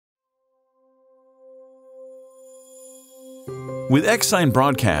With Xsign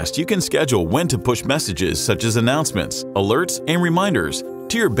Broadcast, you can schedule when to push messages such as announcements, alerts, and reminders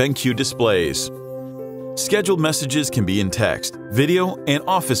to your BenQ displays. Scheduled messages can be in text, video, and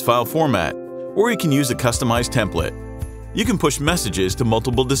Office file format, or you can use a customized template. You can push messages to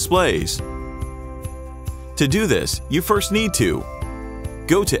multiple displays. To do this, you first need to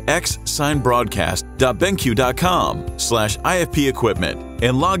go to xsignbroadcast.benq.com/ifpequipment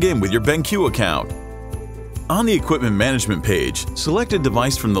and log in with your BenQ account. On the Equipment Management page, select a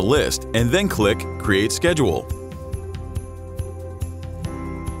device from the list and then click Create Schedule.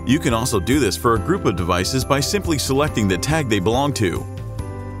 You can also do this for a group of devices by simply selecting the tag they belong to.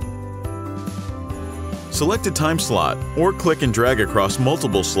 Select a time slot or click and drag across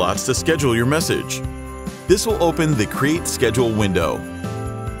multiple slots to schedule your message. This will open the Create Schedule window.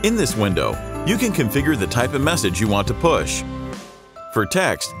 In this window, you can configure the type of message you want to push. For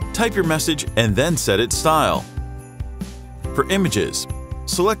text, type your message and then set its style. For images,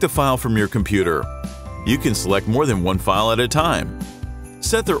 select a file from your computer. You can select more than one file at a time.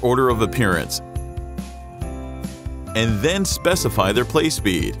 Set their order of appearance, and then specify their play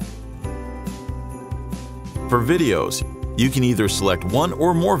speed. For videos, you can either select one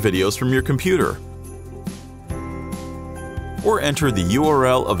or more videos from your computer, or enter the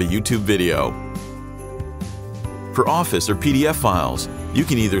URL of a YouTube video. For Office or PDF files, you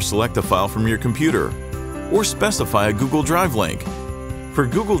can either select a file from your computer or specify a Google Drive link. For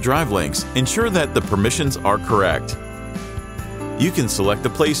Google Drive links, ensure that the permissions are correct. You can select the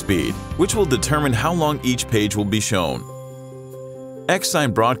play speed, which will determine how long each page will be shown.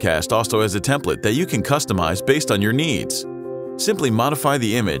 Xsign Broadcast also has a template that you can customize based on your needs. Simply modify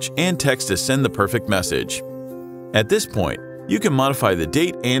the image and text to send the perfect message. At this point, you can modify the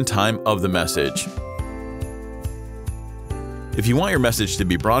date and time of the message. If you want your message to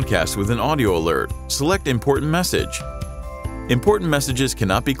be broadcast with an audio alert, select Important Message. Important messages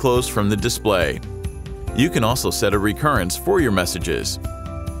cannot be closed from the display. You can also set a recurrence for your messages.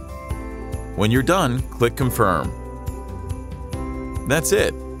 When you're done, click Confirm. That's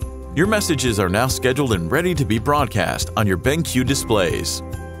it. Your messages are now scheduled and ready to be broadcast on your BenQ displays.